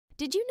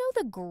Did you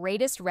know the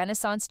greatest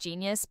Renaissance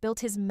genius built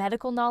his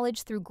medical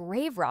knowledge through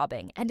grave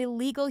robbing and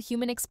illegal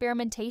human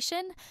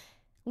experimentation?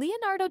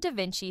 Leonardo da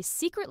Vinci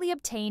secretly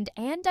obtained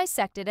and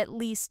dissected at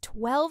least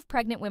 12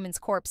 pregnant women's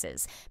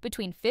corpses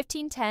between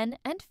 1510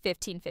 and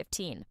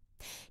 1515.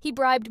 He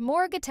bribed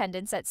morgue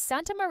attendants at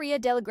Santa Maria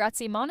delle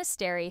Grazie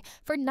Monastery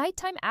for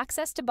nighttime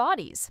access to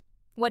bodies.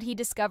 What he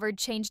discovered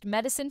changed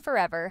medicine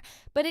forever,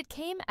 but it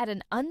came at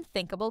an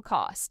unthinkable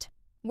cost.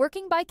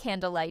 Working by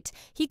candlelight,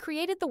 he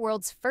created the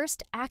world's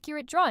first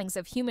accurate drawings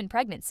of human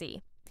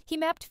pregnancy. He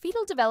mapped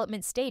fetal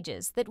development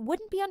stages that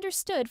wouldn't be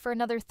understood for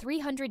another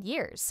 300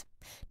 years.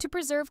 To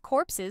preserve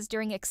corpses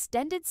during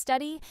extended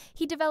study,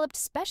 he developed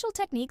special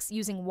techniques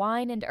using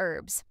wine and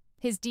herbs.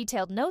 His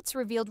detailed notes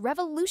revealed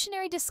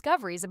revolutionary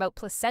discoveries about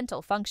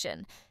placental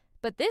function.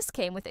 But this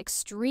came with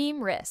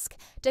extreme risk.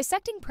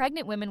 Dissecting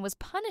pregnant women was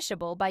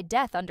punishable by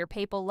death under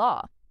papal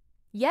law.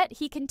 Yet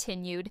he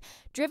continued,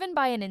 driven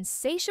by an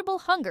insatiable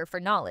hunger for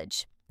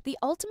knowledge. The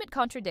ultimate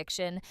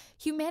contradiction,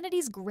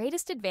 humanity's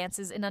greatest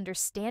advances in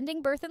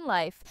understanding birth and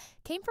life,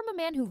 came from a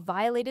man who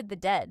violated the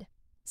dead.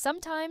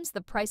 Sometimes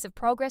the price of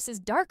progress is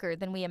darker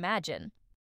than we imagine.